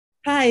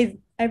Hi,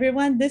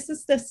 everyone. This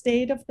is the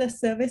State of the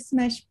Service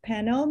Mesh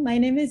panel. My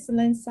name is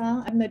Lin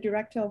Sang. I'm the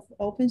director of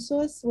open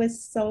source with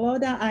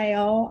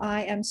Solo.io.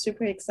 I am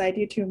super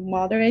excited to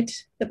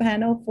moderate the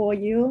panel for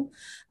you.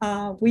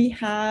 We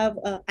have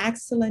an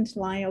excellent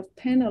line of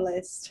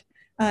panelists.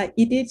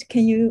 Idit,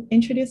 can you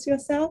introduce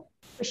yourself?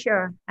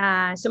 Sure.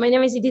 So my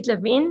name is Idit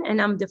Levine,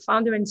 and I'm the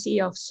founder and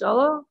CEO of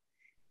Solo.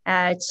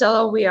 At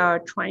Solo, we are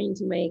trying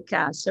to make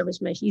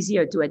Service Mesh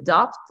easier to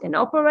adopt and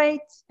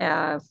operate,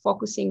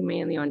 focusing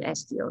mainly on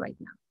Istio right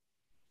now.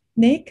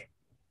 Nick?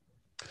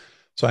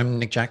 So I'm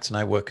Nick Jackson.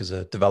 I work as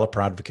a developer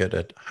advocate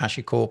at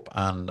Harshicorp,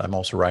 and I'm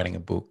also writing a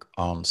book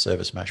on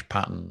Service Mesh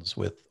patterns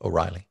with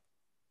O'Reilly.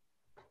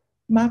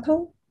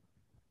 Marco?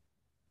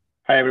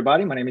 Hi,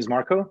 everybody. My name is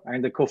Marco.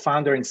 I'm the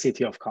co-founder and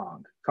CTO of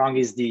Kong. Kong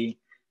is the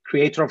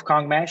creator of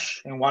Kong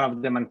Mesh and one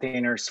of the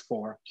maintainers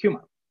for Kuma.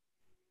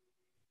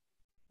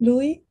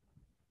 Louis?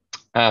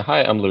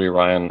 Hi, I'm Louis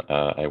Ryan.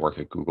 I work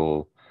at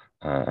Google,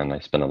 and I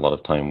spend a lot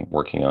of time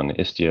working on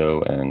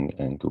Istio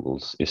and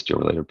Google's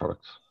Istio-related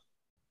products.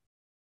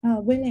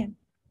 William?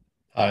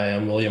 Hi,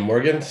 I'm William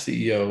Morgan,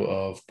 CEO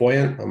of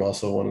Buoyant. I'm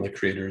also one of the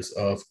creators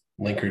of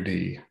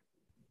Linkerd.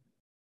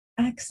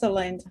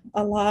 Excellent.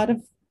 A lot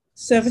of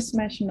service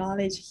mesh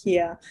knowledge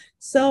here.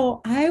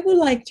 So I would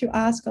like to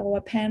ask our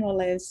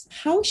panelists,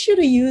 how should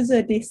a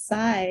user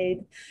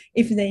decide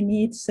if they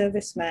need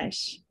service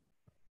mesh?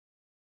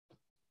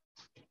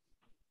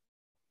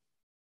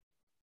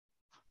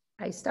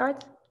 I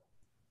start?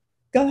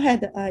 Go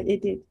ahead,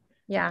 Idit.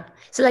 Yeah.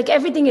 So like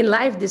everything in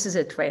life, this is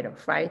a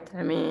trade-off, right?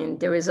 I mean,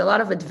 there is a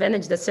lot of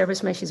advantage that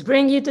service mesh is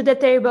bringing you to the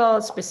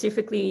table.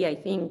 Specifically, I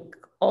think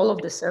all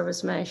of the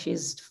service mesh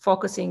is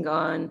focusing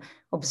on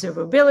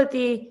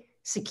observability,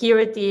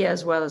 security,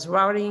 as well as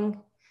routing,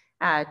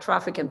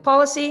 traffic and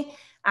policy.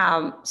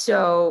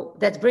 So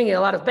that's bringing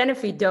a lot of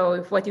benefit, though,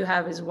 if what you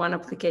have is one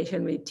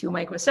application with 2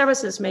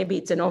 microservices, maybe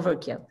it's an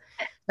overkill.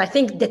 I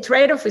think the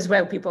trade-off is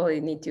where people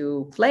need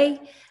to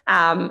play.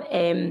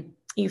 And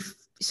if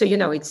so, you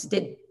know, it's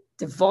the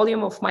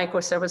volume of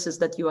microservices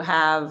that you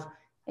have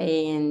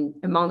and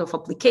amount of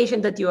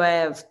application that you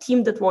have,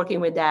 team that working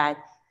with that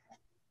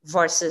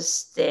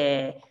versus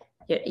the,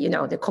 you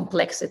know, the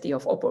complexity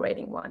of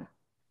operating one.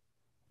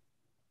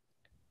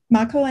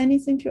 Marco,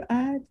 anything to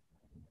add?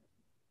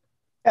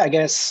 Yeah, I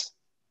guess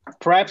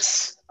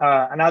perhaps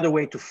another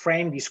way to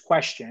frame this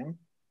question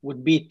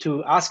would be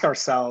to ask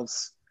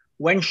ourselves,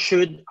 when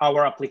should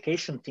our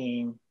application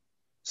team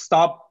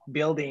stop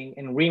building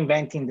and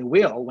reinventing the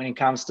wheel when it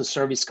comes to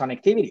service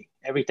connectivity?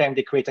 Every time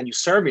they create a new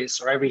service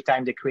or every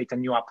time they create a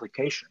new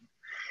application.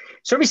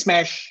 Service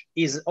mesh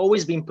is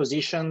always being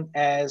positioned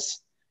as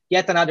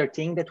yet another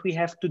thing that we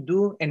have to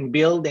do and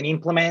build and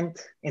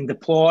implement and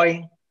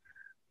deploy.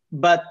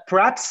 But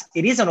perhaps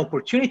it is an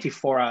opportunity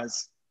for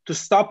us to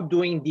stop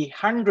doing the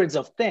hundreds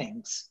of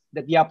things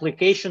that the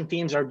application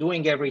teams are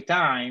doing every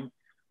time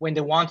when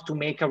they want to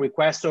make a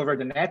request over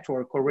the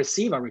network or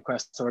receive a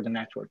request over the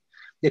network.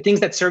 The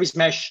things that service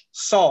mesh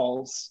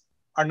solves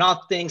are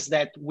not things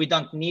that we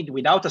don't need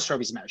without a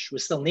service mesh. We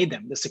still need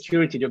them, the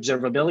security, the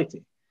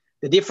observability.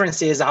 The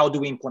difference is how do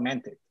we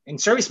implement it? And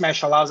service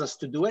mesh allows us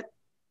to do it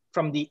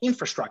from the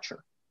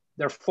infrastructure,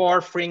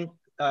 therefore freeing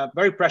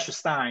very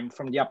precious time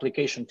from the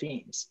application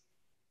teams.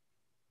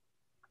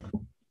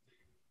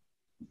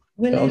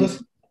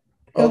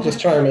 I'll just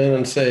chime in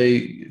and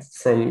say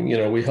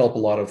we help a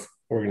lot of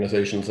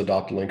organizations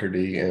adopt Linkerd,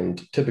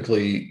 and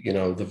typically,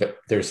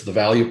 there's the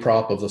value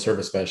prop of the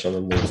service mesh, and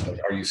then there's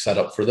like, are you set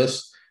up for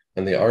this?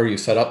 And the are you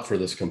set up for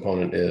this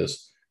component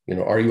is,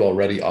 are you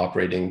already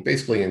operating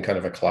basically in kind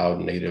of a cloud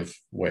native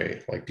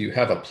way? Like, do you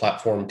have a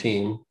platform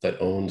team that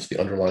owns the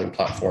underlying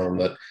platform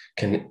that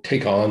can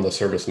take on the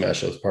service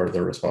mesh as part of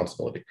their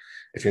responsibility?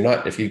 If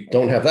you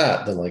don't have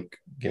that, then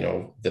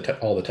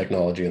all the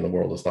technology in the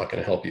world is not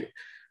going to help you.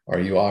 Are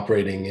you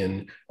operating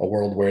in a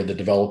world where the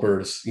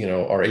developers,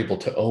 are able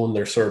to own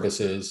their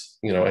services,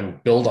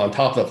 and build on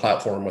top of the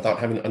platform without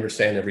having to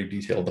understand every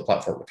detail of the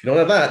platform? If you don't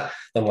have that,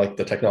 then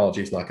the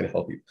technology is not going to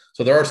help you.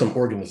 So there are some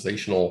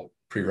organizational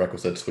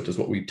prerequisites, which is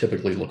what we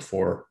typically look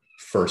for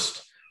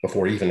first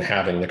before even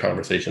having the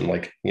conversation.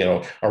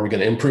 Are we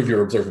going to improve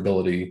your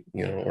observability,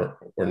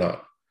 or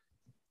not?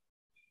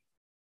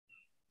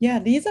 Yeah,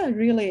 these are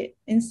really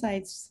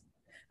insights.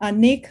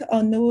 Nick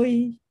or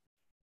Louis?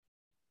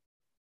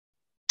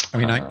 I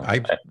mean,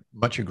 I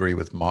much agree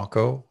with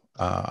Marco.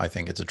 I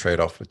think it's a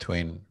trade-off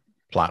between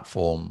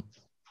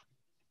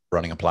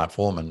running a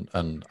platform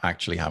and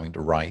actually having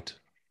to write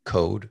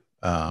code.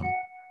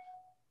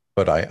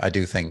 But I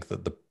do think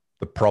that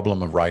the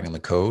problem of writing the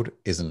code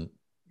isn't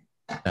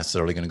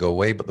necessarily going to go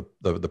away, but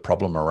the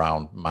problem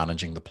around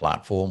managing the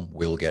platform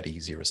will get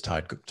easier as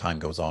time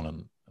goes on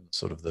and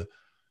sort of the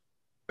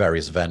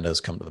various vendors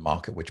come to the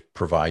market which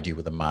provide you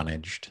with a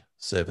managed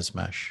service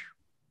mesh.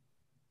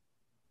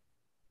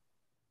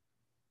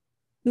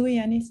 Louis,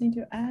 anything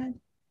to add?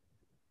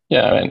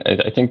 Yeah,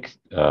 I think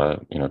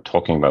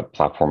talking about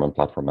platform and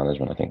platform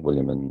management, I think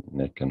William and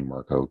Nick and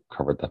Marco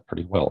covered that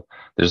pretty well.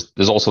 There's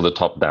also the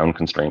top-down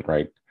constraint,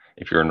 right?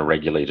 If you're in a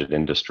regulated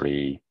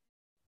industry,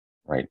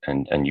 right?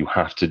 And you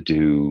have to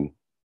do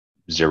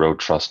zero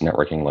trust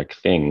networking like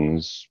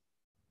things,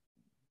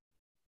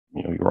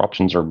 your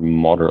options are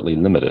moderately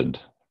limited,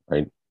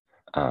 right?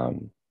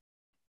 And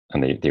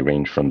they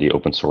range from the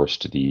open source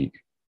to the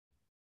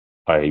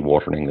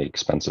eye-wateringly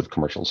expensive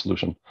commercial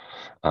solution.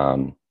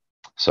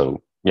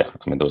 So yeah,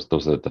 I mean,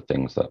 those are the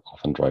things that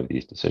often drive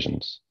these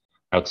decisions.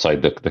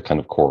 Outside the kind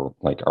of core,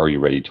 like, are you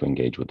ready to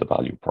engage with the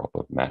value prop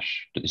of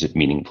mesh? Is it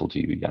meaningful to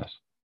you yet?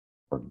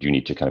 Or do you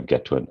need to kind of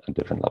get to a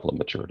different level of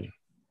maturity?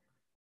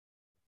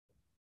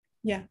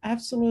 Yeah,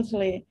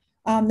 absolutely.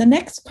 The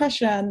next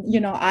question,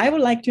 I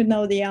would like to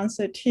know the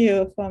answer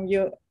too from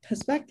your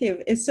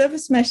perspective. Is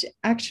service mesh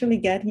actually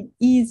getting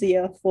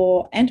easier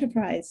for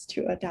enterprise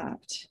to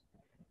adopt?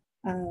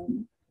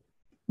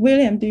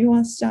 William, do you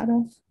want to start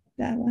off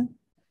that one?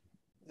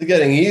 It's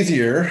getting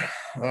easier,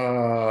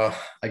 I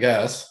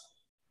guess.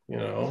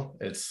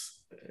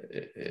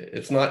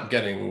 It's not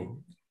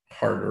getting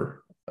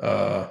harder.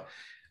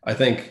 I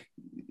think,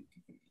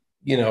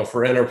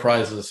 for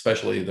enterprises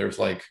especially, there's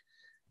like,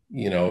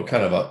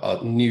 kind of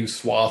a new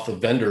swath of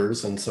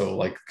vendors. And so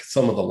like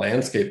some of the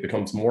landscape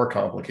becomes more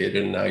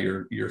complicated. And now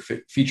your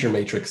feature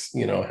matrix,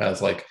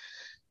 has like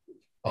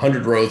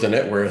 100 rows in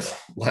it, whereas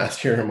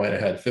last year it might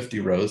have had 50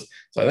 rows.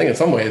 So I think in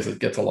some ways it's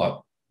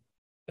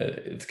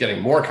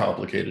getting more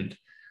complicated.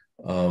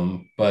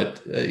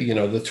 But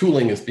the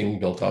tooling is being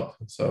built up.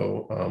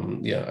 So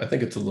yeah, I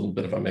think it's a little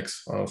bit of a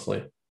mix,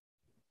 honestly.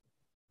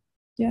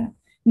 Yeah.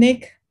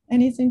 Nick,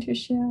 anything to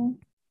share?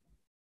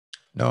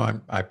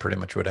 No, I pretty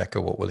much would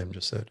echo what William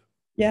just said.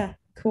 Yeah,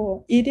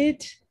 cool.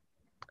 Idit?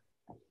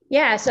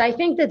 Yeah, so I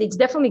think that it's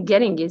definitely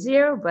getting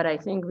easier, but I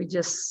think we're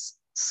just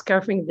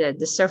scratching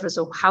the surface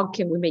of how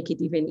can we make it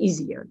even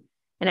easier.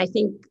 And I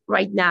think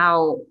right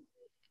now,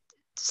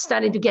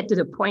 starting to get to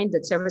the point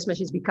that service mesh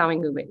is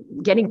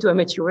getting to a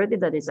maturity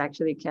that is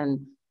actually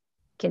can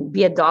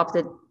be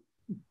adopted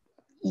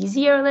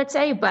easier, let's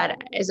say.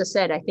 But as I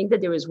said, I think that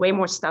there is way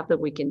more stuff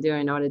that we can do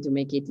in order to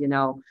make it,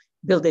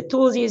 build the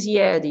tools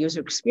easier, the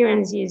user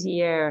experience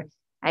easier,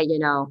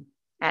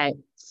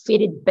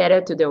 fit it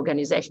better to the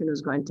organization who's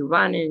going to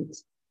run it,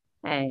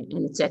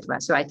 and etc.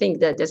 So I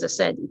think that, as I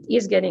said, it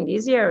is getting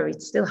easier.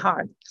 It's still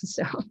hard.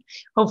 So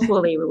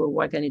hopefully we will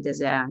work on it as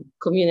a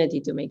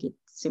community to make it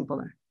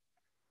simpler.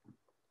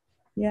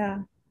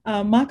 Yeah.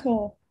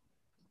 Marco,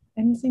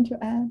 anything to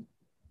add?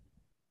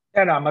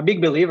 Yeah, no, I'm a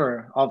big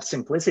believer of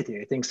simplicity.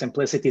 I think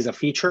simplicity is a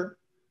feature.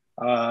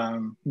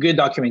 Good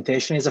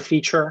documentation is a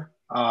feature.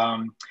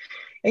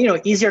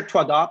 And, easier to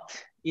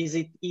adopt. Is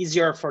it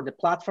easier for the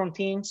platform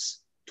teams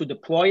to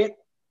deploy it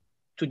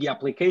to the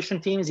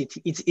application teams?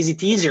 Is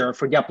it easier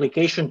for the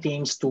application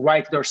teams to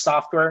write their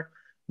software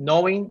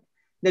knowing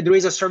that there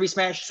is a service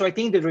mesh? So I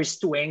think that there is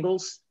two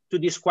angles to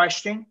this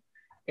question.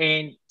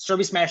 And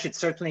service mesh is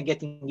certainly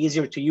getting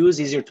easier to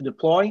use, easier to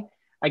deploy.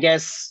 I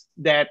guess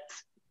that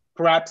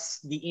perhaps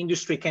the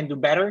industry can do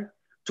better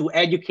to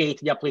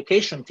educate the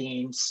application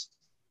teams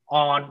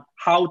on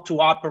how to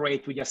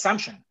operate with the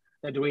assumption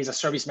that there is a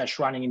service mesh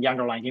running in the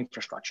underlying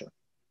infrastructure.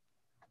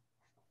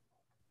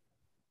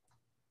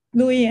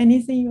 Louis,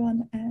 anything you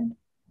want to add?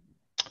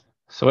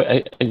 So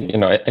I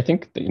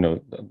think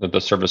that, the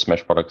service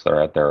mesh products that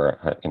are out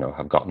there,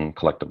 have gotten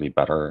collectively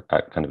better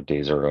at kind of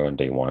day zero and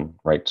day one,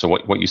 right? So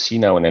what you see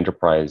now in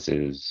enterprise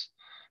is,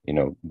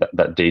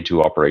 that day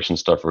two operation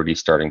stuff really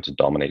starting to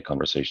dominate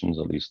conversations,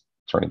 at least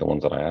certainly the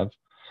ones that I have.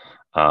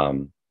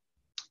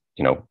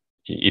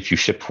 If you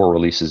ship 4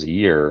 releases a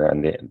year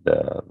and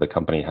the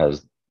company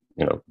has,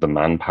 the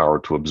manpower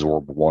to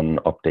absorb one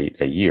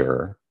update a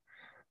year,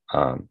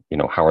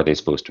 how are they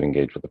supposed to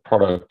engage with the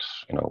product?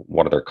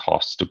 What are their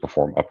costs to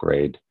perform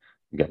upgrade?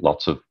 You get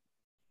lots of,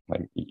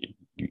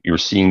 you're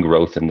seeing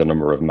growth in the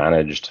number of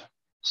managed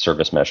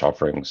service mesh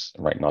offerings,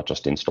 right? Not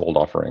just installed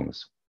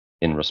offerings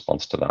in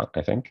response to that,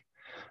 I think.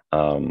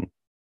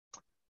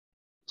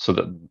 So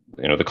that,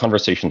 the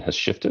conversation has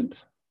shifted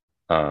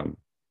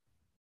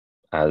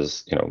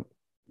as,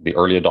 the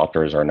early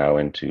adopters are now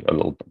into a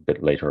little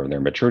bit later in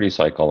their maturity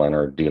cycle and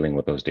are dealing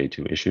with those day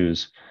two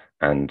issues.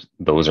 And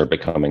those are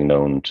becoming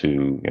known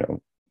to,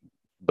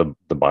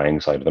 the buying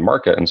side of the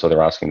market. And so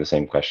they're asking the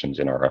same questions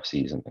in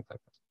RFCs and things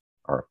like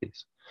that,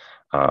 RFPs.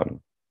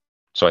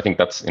 So I think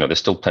that's, there's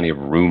still plenty of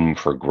room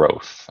for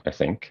growth, I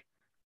think,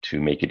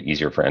 to make it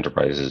easier for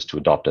enterprises to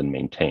adopt and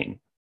maintain,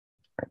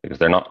 right? Because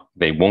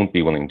they won't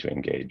be willing to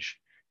engage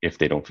if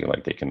they don't feel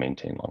like they can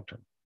maintain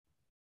long-term.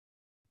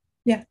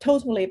 Yeah,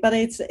 totally. But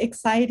it's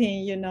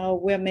exciting,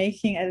 we're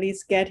making at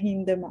least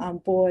getting them on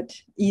board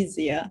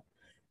easier.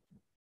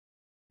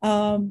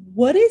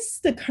 What is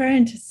the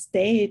current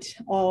state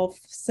of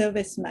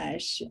service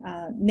mesh?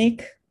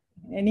 Nick,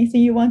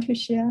 anything you want to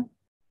share?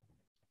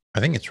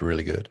 I think it's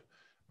really good.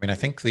 I mean, I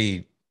think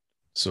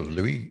so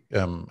Louis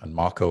and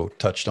Marco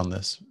touched on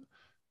this,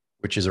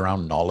 which is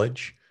around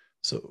knowledge.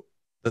 So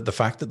the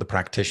fact that the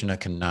practitioner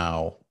can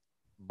now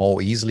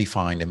more easily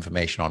find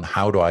information on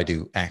how do I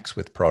do X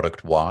with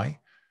product Y,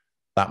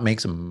 that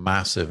makes a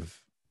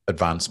massive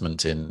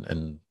advancement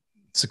in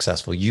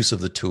successful use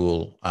of the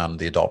tool and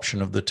the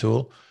adoption of the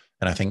tool.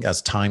 And I think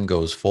as time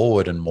goes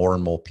forward and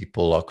more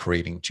people are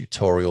creating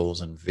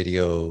tutorials and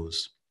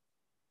videos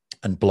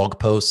and blog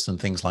posts and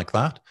things like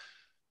that,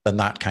 then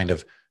that kind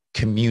of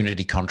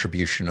community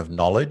contribution of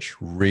knowledge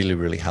really,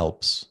 really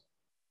helps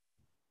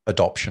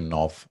adoption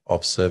of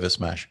service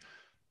mesh.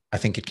 I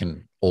think it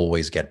can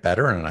always get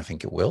better, and I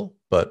think it will.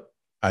 But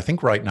I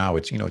think right now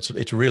it's, you know,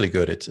 it's really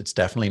good. It's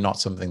definitely not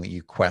something that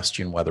you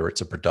question whether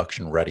it's a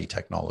production ready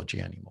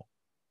technology anymore.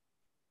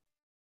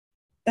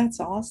 That's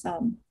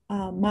awesome.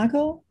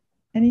 Marco,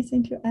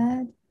 anything to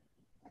add?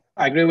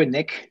 I agree with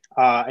Nick.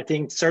 I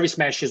think service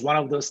mesh is one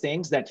of those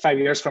things that 5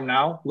 years from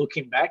now,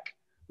 looking back,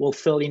 will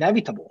feel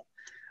inevitable.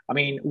 I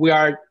mean, we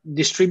are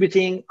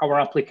distributing our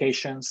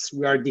applications,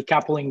 we are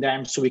decoupling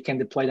them so we can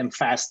deploy them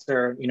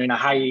faster, you know, in a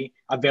highly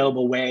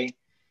available way.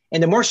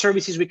 And the more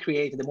services we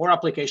create, the more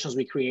applications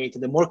we create,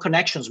 the more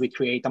connections we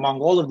create among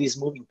all of these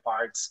moving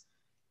parts.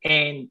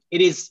 And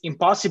it is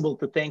impossible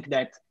to think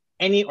that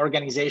any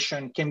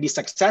organization can be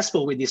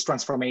successful with this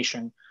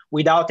transformation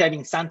without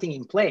having something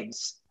in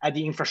place at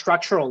the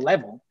infrastructural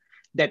level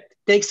that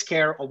takes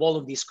care of all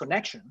of these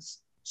connections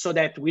so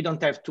that we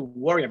don't have to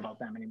worry about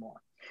them anymore.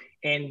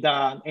 And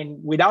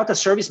without a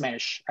service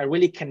mesh, I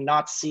really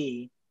cannot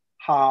see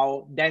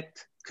how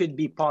that could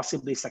be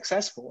possibly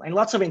successful. And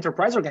lots of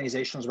enterprise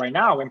organizations right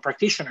now and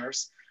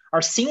practitioners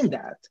are seeing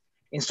that.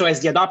 And so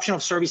as the adoption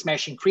of service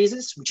mesh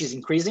increases, which is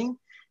increasing,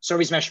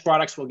 service mesh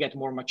products will get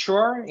more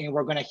mature, and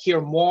we're going to hear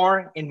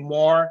more and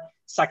more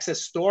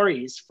success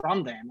stories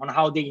from them on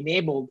how they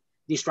enabled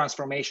these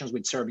transformations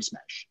with service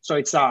mesh. So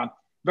it's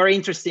very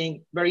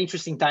interesting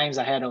times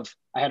ahead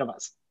of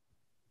us.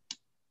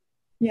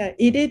 Yeah,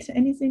 Idit,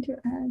 anything to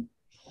add?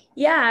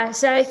 Yeah,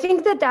 so I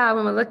think that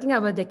when we're looking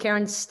at the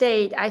current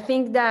state, I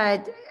think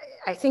that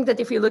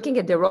if you're looking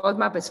at the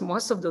roadmap, it's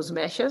most of those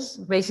meshes.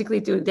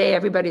 Basically, today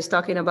everybody's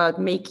talking about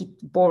make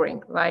it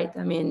boring, right?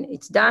 I mean,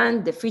 it's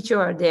done, the features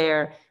are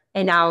there,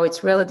 and now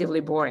it's relatively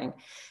boring.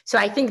 So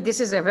I think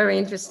this is a very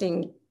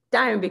interesting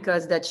time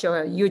because that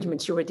shows a huge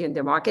maturity in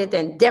the market,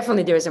 and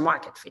definitely there is a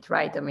market fit,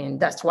 right? I mean,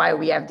 that's why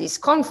we have this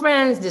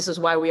conference. This is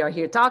why we are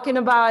here talking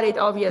about it.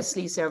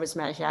 Obviously, service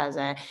mesh has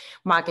a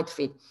market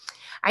fit.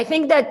 I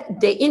think that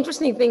the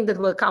interesting thing that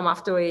will come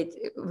after it,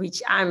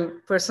 which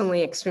I'm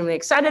personally extremely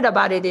excited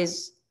about it,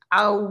 is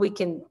how we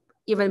can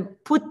even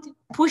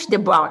push the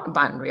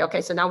boundary.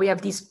 Okay, so now we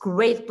have this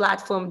great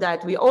platform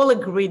that we all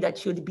agree that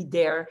should be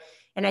there.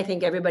 And I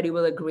think everybody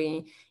will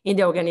agree in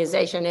the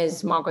organization,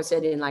 as Marco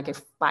said, in like a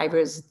 5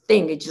 years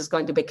thing, it's just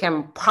going to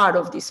become part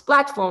of this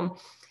platform.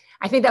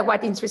 I think that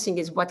what's interesting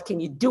is what can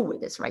you do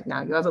with this right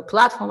now? You have a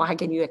platform, how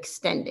can you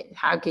extend it?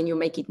 How can you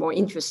make it more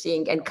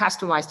interesting and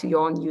customized to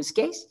your own use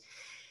case?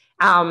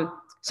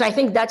 So I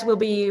think that will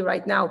be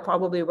right now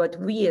probably what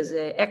we as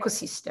an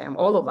ecosystem,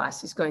 all of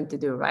us, is going to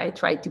do, right?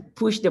 Try to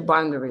push the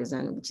boundaries,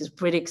 and which is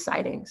pretty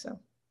exciting. So,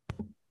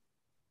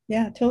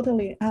 yeah,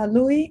 totally.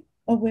 Louis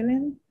or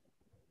William?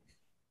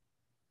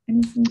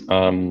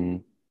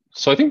 Anything?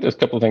 So I think there's a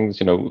couple of things,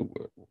 you know,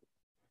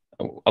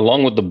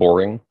 along with the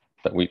boring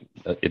that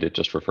Idit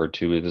just referred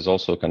to, it is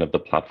also kind of the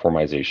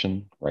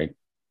platformization, right?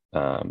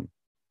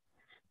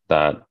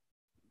 That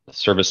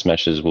service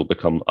meshes will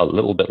become a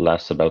little bit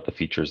less about the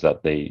features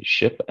that they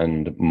ship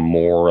and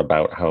more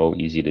about how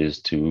easy it is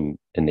to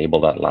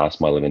enable that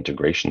last mile of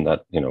integration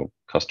that, you know,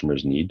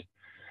 customers need.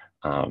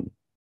 You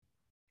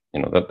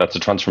know, that's a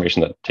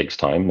transformation that takes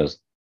time, as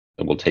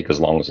it will take as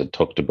long as it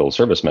took to build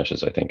service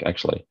meshes, I think,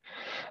 actually.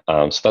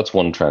 So that's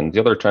one trend.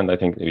 The other trend I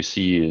think that we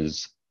see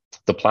is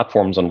the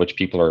platforms on which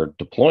people are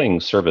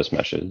deploying service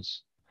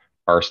meshes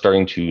are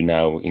starting to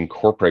now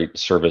incorporate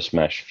service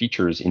mesh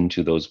features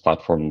into those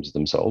platforms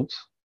themselves.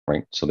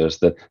 Right. So there's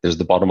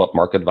the bottom-up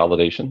market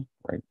validation,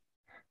 right?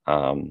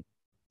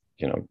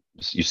 You know,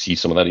 you see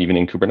some of that even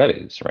in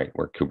Kubernetes, right?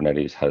 Where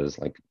Kubernetes has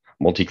like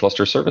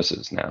multi-cluster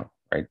services now,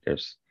 right?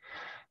 There's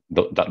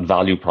that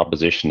value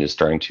proposition is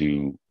starting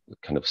to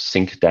kind of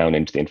sink down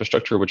into the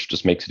infrastructure, which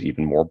just makes it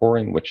even more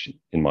boring, which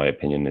in my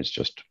opinion is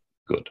just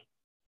good.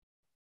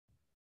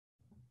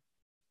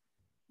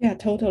 Yeah,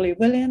 totally.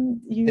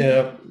 William,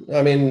 Yeah,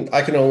 I mean,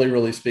 I can only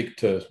really speak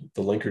to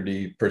the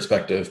Linkerd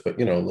perspective, but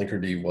you know,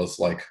 Linkerd was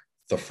like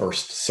the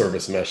first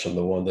service mesh and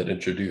the one that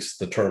introduced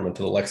the term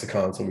into the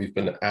lexicon. So we've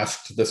been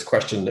asked this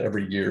question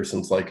every year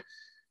since like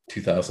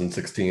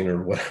 2016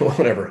 or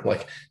whatever,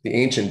 like the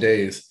ancient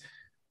days.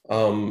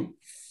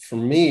 For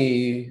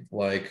me,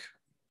 like,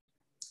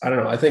 I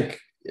don't know, I think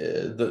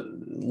the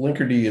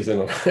Linkerd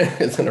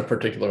is in a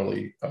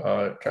particularly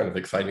kind of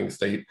exciting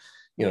state.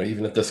 You know,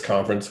 even at this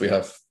conference, we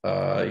have,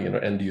 you know,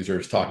 end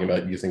users talking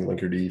about using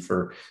Linkerd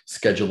for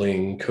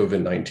scheduling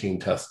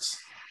COVID-19 tests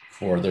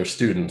for their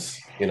students,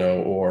 you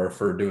know, or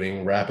for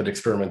doing rapid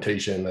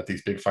experimentation at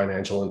these big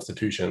financial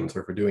institutions,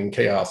 or for doing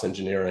chaos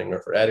engineering, or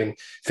for adding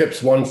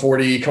FIPS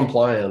 140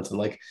 compliance. And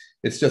like,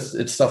 it's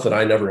stuff that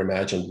I never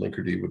imagined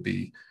Linkerd would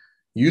be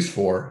used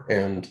for.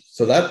 And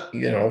so that,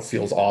 you know,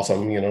 feels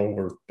awesome. You know,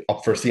 we're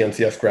up for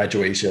CNCF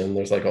graduation.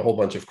 There's like a whole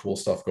bunch of cool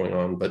stuff going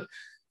on. But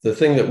the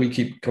thing that we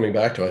keep coming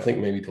back to, I think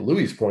maybe to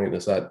Louis' point,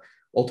 is that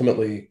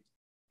ultimately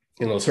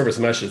service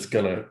mesh is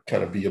going to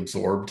kind of be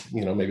absorbed.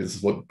 Maybe this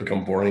is what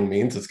become boring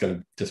means. It's going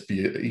to just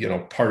be,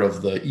 part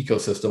of the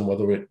ecosystem,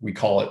 whether we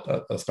call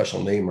it a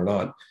special name or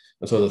not.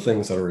 And so the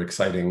things that are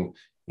exciting,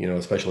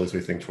 especially as we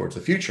think towards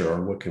the future,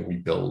 are what can we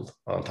build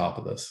on top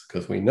of this?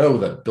 Because we know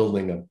that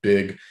building a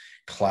big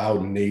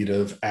cloud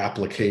native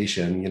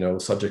application,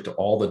 subject to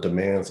all the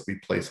demands that we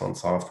place on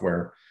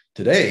software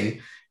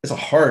today, is a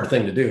hard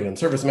thing to do. And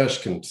service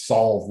mesh can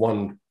solve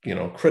one,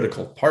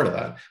 critical part of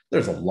that.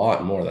 There's a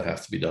lot more that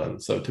has to be done.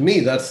 So to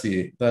me, that's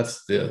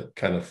the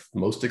kind of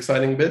most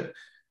exciting bit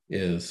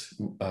is,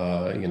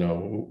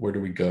 where do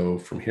we go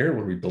from here?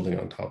 What are we building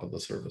on top of the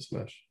service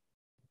mesh?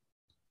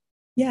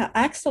 Yeah,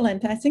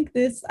 excellent. I think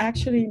this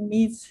actually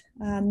leads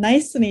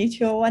nicely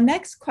to our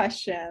next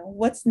question.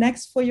 What's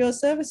next for your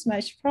service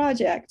mesh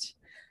project?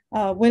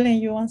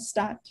 William, you want to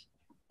start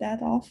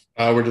that off?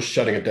 We're just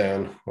shutting it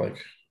down. Like,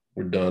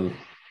 we're done.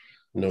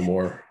 No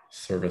more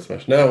service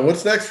mesh. Now,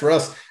 what's next for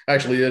us?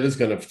 Actually, it is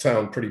going to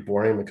sound pretty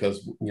boring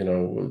because,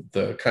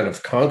 the kind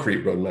of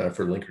concrete roadmap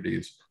for Linkerd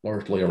is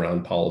largely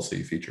around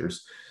policy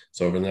features.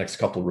 So over the next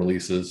couple of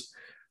releases,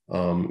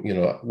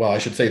 I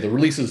should say the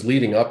releases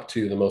leading up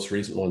to the most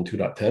recent one,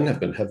 2.10, have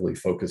been heavily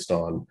focused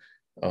on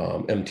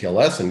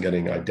MTLS and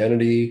getting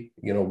identity,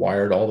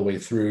 wired all the way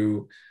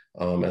through.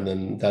 And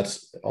then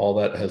that's all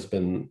that has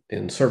been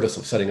in service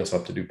of setting us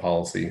up to do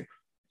policy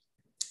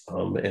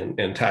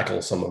and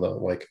tackle some of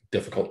the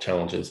difficult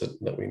challenges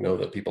that we know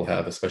that people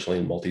have, especially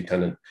in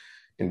multi-tenant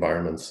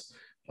environments.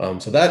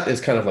 So that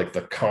is kind of like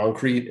the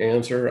concrete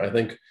answer. I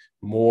think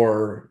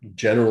more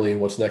generally,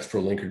 what's next for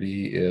Linkerd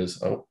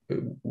is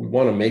we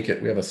want to make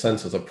it, we have a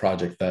sense as a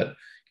project that,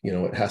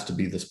 it has to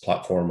be this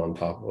platform on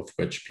top of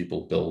which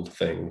people build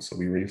things. So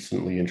we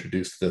recently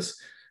introduced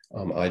this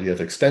idea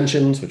of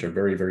extensions, which are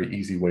very, very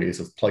easy ways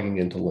of plugging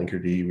into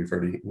Linkerd. We've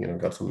already,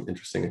 got some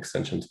interesting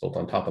extensions built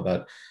on top of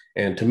that.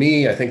 And to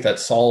me, I think that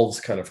solves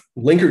kind of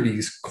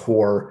Linkerd's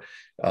core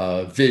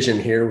vision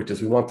here, which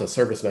is we want the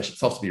service mesh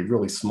itself to be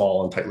really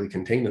small and tightly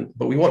contained,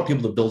 but we want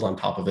people to build on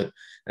top of it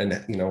and,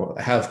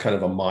 have kind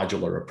of a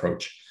modular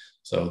approach.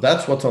 So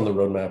that's what's on the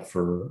roadmap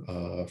for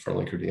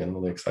Linkerd. I'm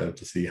really excited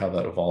to see how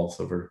that evolves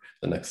over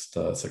the next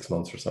 6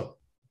 months or so.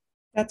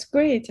 That's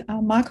great.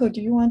 Marco, do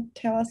you want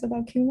to tell us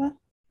about Kuma?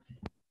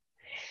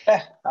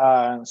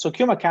 Yeah, so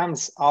Kuma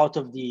comes out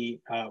of the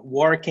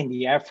work and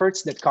the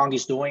efforts that Kong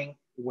is doing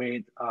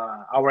with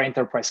our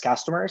enterprise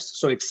customers.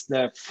 So it's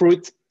the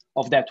fruit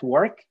of that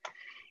work.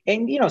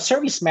 And,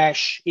 service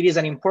mesh, it is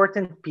an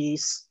important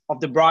piece of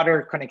the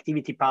broader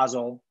connectivity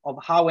puzzle of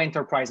how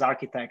enterprise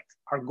architects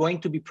are going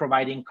to be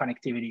providing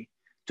connectivity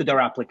to their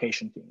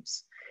application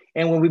teams.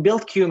 And when we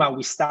built Kuma,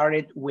 we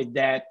started with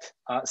that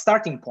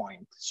starting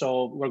point.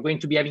 So we're going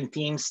to be having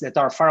teams that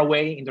are far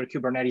away in their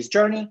Kubernetes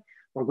journey.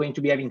 We're going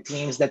to be having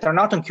teams that are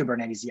not on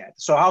Kubernetes yet.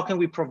 So how can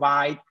we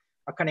provide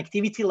a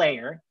connectivity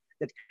layer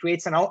that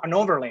creates an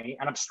overlay,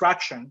 an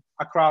abstraction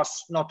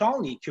across not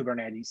only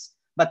Kubernetes,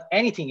 but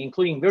anything,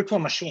 including virtual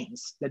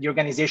machines that the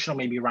organization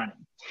may be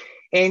running.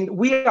 And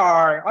we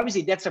are,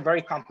 obviously, that's a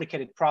very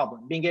complicated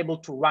problem, being able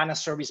to run a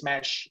service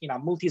mesh in a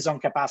multi-zone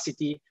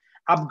capacity,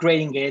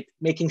 upgrading it,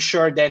 making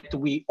sure that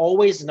we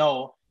always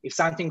know if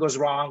something goes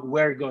wrong,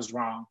 where it goes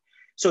wrong.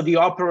 So the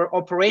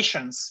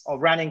operations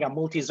of running a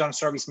multi-zone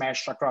service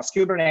mesh across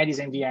Kubernetes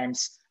and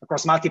VMs,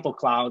 across multiple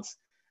clouds,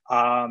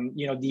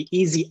 the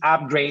easy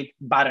upgrade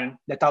button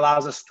that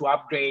allows us to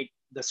upgrade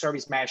the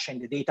service mesh and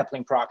the data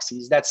plane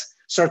proxies. That's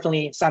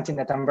certainly something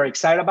that I'm very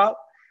excited about.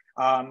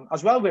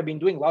 As well, we've been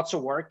doing lots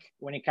of work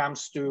when it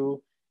comes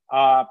to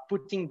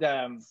putting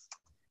the,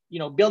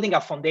 building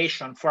a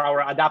foundation for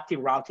our adaptive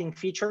routing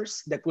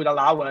features that would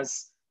allow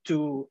us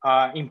to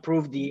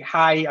improve the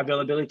high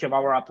availability of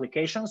our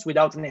applications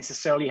without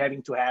necessarily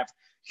having to have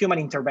human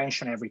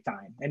intervention every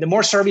time. And the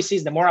more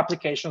services, the more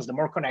applications, the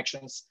more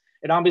connections,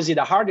 and obviously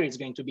the harder it's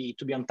going to be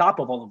on top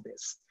of all of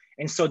this.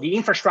 And so the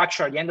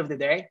infrastructure at the end of the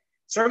day,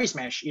 service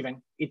mesh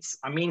even, it's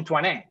a mean to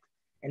an end.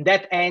 And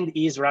that end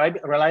is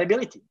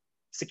reliability,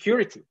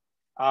 security.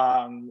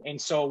 And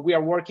so we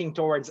are working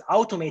towards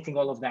automating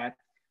all of that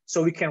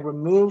so we can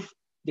remove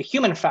the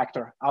human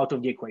factor out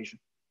of the equation.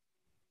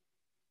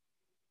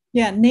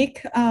 Yeah,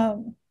 Nick,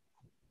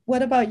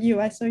 what about you?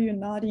 I saw you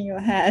nodding your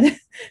head.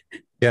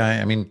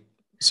 Yeah,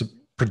 so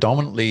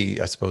predominantly,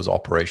 I suppose,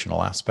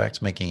 operational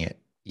aspects, making it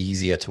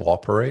easier to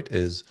operate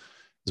is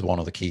one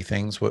of the key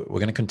things. We're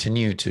going to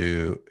continue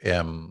to,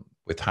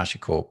 with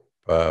Harshicorp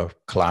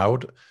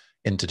Cloud,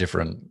 into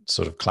different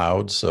sort of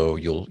clouds. So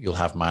you'll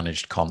have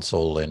managed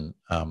console in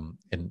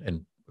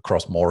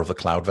across more of the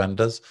cloud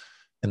vendors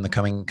in the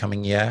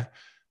coming year.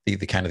 The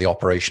kind of the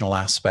operational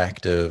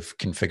aspect of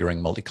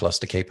configuring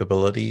multi-cluster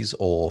capabilities,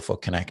 or for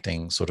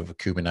connecting sort of a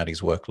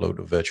Kubernetes workload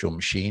or virtual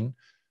machine,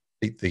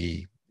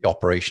 the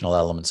operational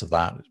elements of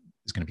that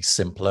is going to be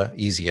simpler,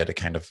 easier to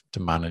kind of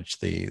to manage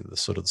the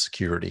sort of the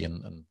security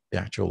and the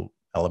actual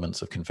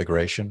elements of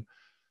configuration.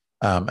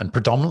 And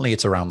predominantly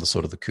it's around the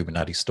sort of the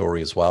Kubernetes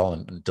story as well,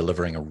 and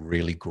delivering a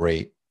really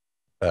great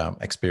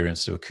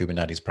experience to a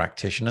Kubernetes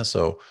practitioner.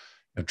 So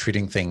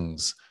treating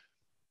things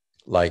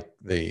like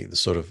the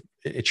sort of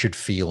it should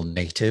feel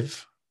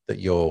native, that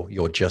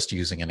you're just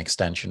using an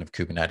extension of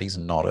Kubernetes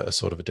and not a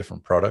sort of a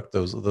different product.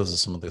 Those are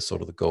some of the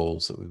sort of the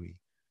goals that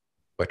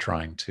we're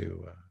trying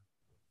to.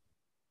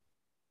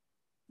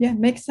 Yeah,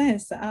 makes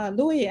sense.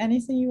 Louis,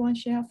 anything you want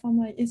to share from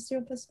an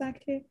Istio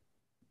perspective?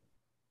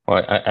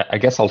 Well, I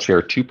guess I'll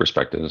share two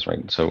perspectives,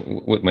 right?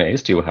 So with my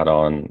Istio hat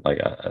on, like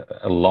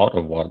a lot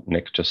of what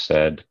Nick just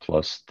said,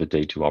 plus the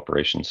day two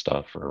operation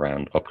stuff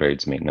around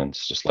upgrades,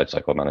 maintenance, just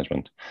lifecycle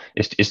management.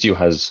 Istio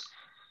has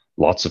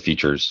lots of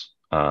features.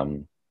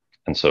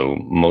 And so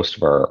most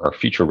of our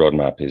feature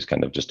roadmap is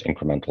kind of just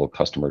incremental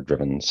customer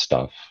driven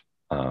stuff,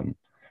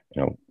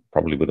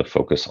 probably with a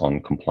focus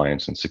on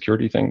compliance and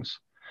security things.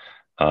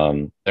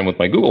 And with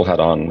my Google hat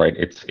on, right,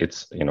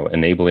 it's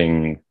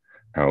enabling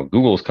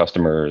Google's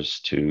customers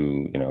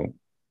to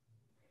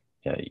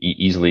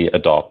easily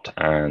adopt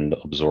and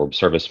absorb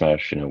service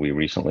mesh. We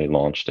recently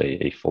launched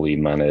a fully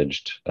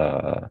managed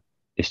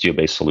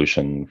Istio-based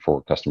solution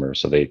for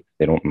customers, so they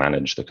don't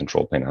manage the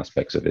control plane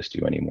aspects of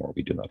Istio anymore.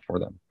 We do that for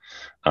them,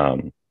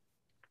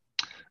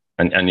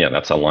 and yeah,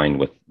 that's aligned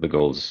with the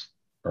goals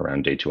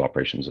around day two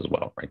operations as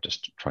well, right?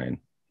 Just to try and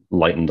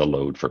lighten the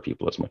load for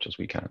people as much as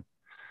we can.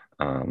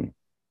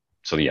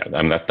 So yeah,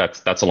 I mean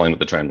that's aligned with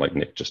the trend like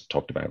Nick just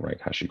talked about, right?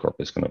 Harshicorp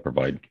is going to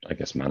provide, I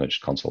guess,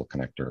 managed Consul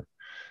Connect or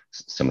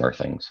similar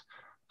things.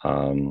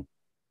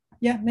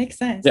 Yeah, makes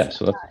sense. Yeah,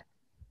 so that's.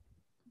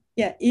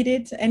 Yeah,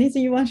 Idit,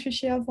 anything you want to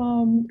share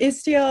from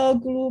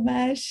Istio, Glue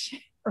Mesh?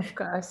 Of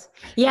course.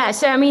 Yeah,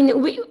 so I mean,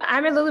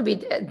 I'm a little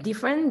bit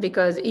different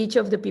because each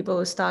of the people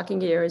who's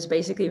talking here is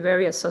basically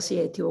very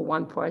associated to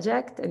one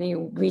project. I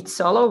mean, with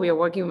Solo, we are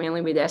working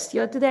mainly with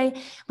Istio today,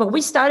 but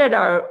we started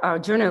our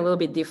journey a little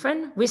bit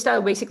different. We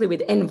started basically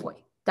with Envoy.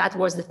 That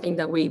was the thing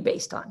that we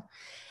based on.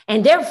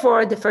 And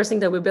therefore, the first thing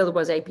that we built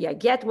was API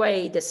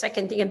Gateway. The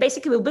second thing, and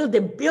basically we built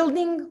the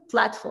building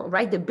platform,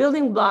 right? The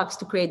building blocks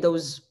to create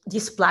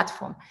this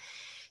platform.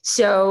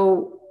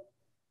 So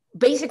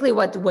basically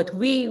what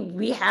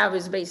we have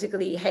is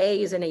basically,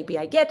 hey, is an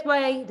API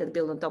Gateway that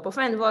built on top of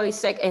Envoy,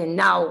 and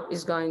now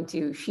is going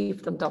to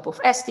shift on top of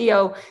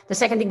Istio. The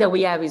second thing that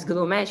we have is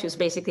Glue Mesh, is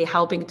basically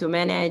helping to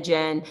manage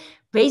and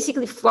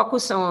basically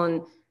focus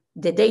on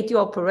the day two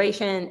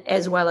operation,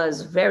 as well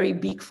as very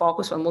big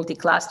focus on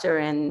multi-cluster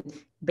and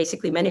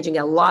basically managing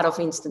a lot of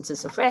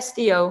instances of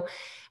Istio,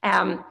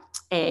 and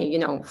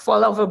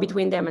fall over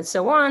between them and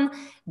so on.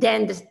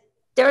 Then the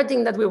third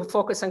thing that we were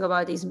focusing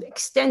about is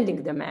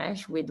extending the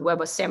mesh with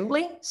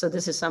WebAssembly. So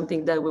this is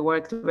something that we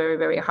worked very,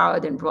 very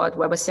hard and brought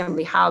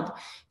WebAssembly Hub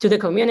to the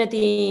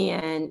community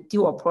and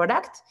to our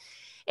product.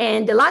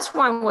 And the last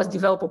one was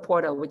Developer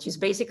Portal, which is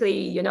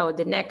basically,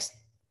 the next,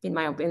 in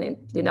my opinion,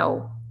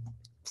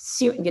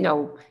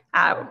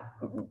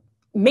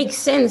 makes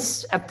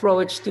sense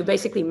approach to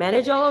basically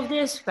manage all of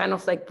this, kind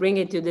of like bring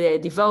it to the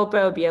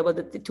developer, be able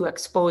to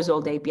expose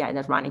all the API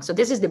that's running. So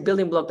this is the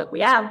building block that we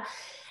have.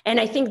 And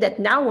I think that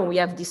now when we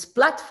have this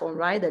platform,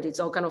 right, that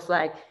it's all kind of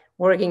like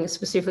working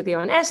specifically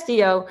on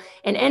Istio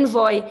and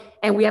Envoy,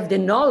 and we have the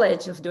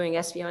knowledge of doing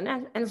Istio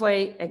and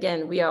Envoy,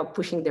 again, we are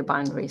pushing the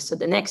boundaries. So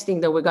the next thing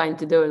that we're going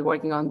to do is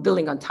working on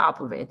building on top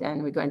of it.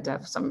 And we're going to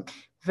have some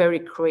very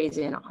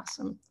crazy and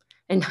awesome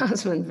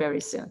announcement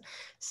very soon.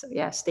 So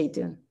yeah, stay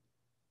tuned.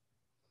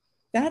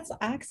 That's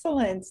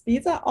excellent.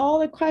 These are all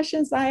the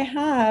questions I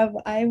have.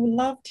 I would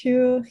love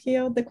to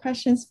hear the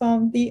questions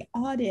from the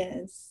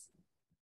audience.